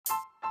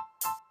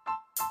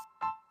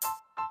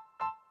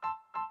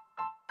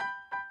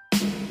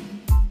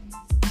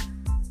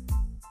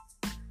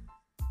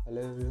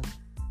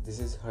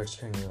is Harsh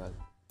Khanewal,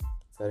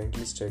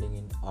 currently studying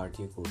in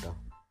RT Kota.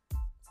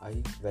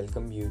 I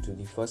welcome you to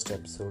the first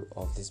episode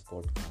of this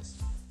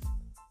podcast.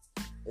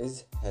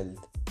 Is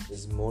health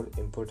is more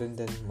important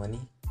than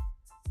money?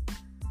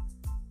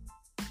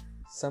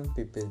 Some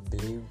people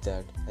believe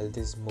that health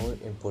is more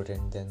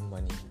important than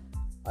money.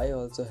 I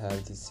also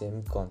have the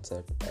same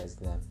concept as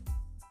them.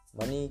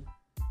 Money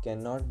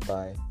cannot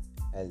buy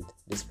health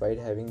despite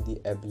having the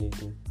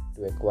ability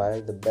to acquire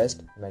the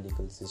best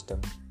medical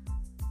system.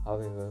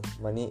 However,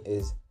 money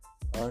is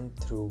earned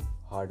through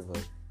hard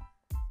work.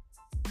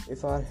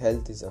 If our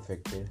health is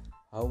affected,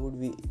 how would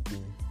we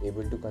be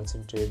able to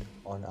concentrate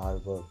on our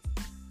work,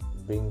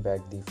 bring back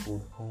the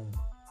food home?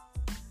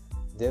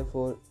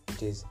 Therefore,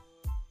 it is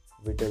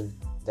vital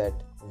that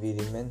we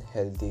remain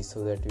healthy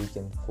so that we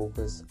can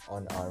focus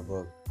on our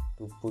work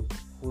to put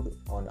food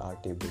on our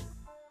table.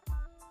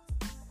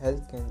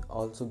 Health can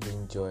also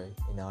bring joy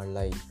in our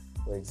life.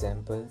 For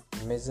example,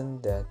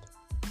 imagine that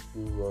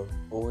you were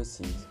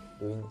overseas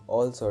doing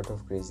all sort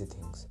of crazy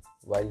things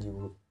while you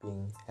were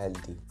being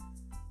healthy,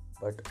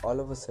 but all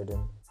of a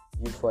sudden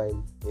you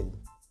fell ill,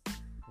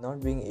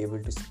 not being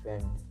able to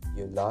spend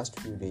your last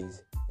few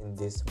days in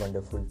this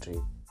wonderful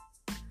trip.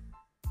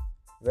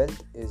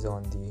 Wealth is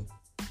on the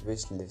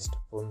wish list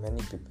for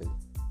many people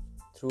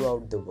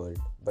throughout the world,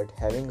 but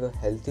having a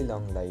healthy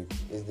long life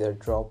is their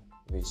top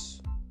wish.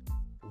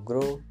 To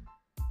grow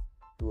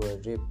to a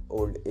ripe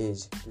old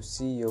age, to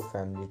see your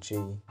family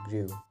tree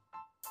grow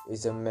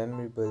is a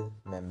memorable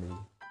memory.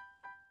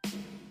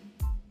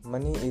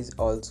 Money is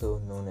also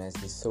known as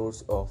the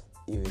source of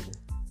evil.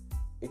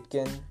 It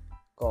can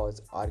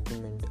cause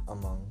argument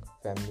among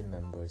family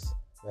members.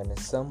 When a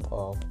sum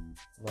of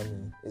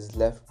money is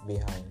left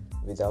behind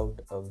without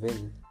a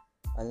will,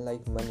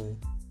 unlike money,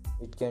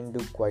 it can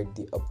do quite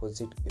the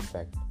opposite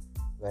effect.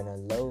 When a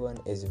loved one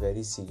is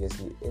very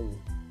seriously ill,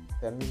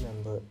 family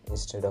member,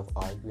 instead of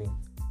arguing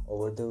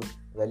over the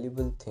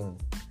valuable thing,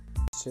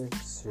 should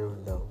show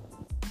love.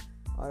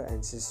 Our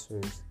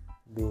ancestors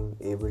being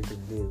able to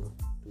live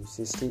to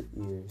 60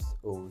 years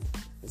old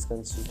is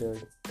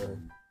considered a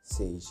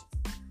sage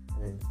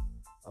and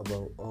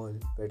above all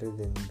better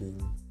than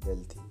being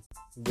wealthy.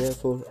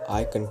 Therefore,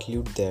 I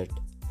conclude that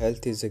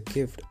health is a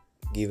gift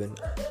given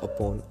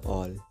upon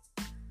all.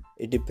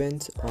 It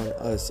depends on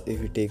us if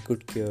we take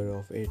good care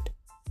of it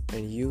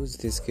and use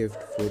this gift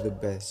for the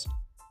best.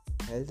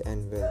 Health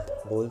and wealth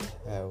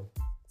both have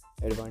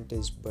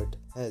advantage, but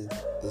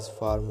health is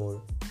far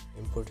more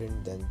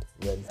important than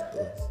wealth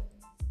is.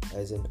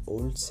 As an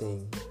old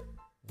saying,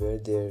 where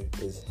there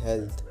is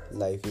health,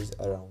 life is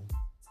around.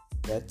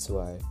 That's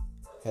why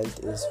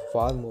health is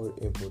far more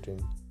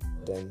important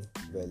than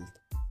wealth.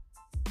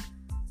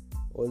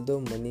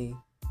 Although money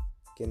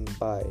can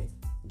buy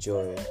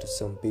joy to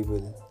some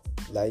people,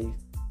 life,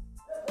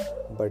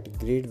 but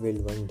greed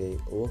will one day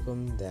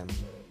overcome them,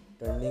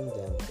 turning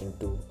them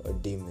into a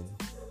demon.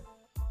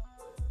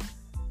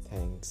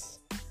 Thanks.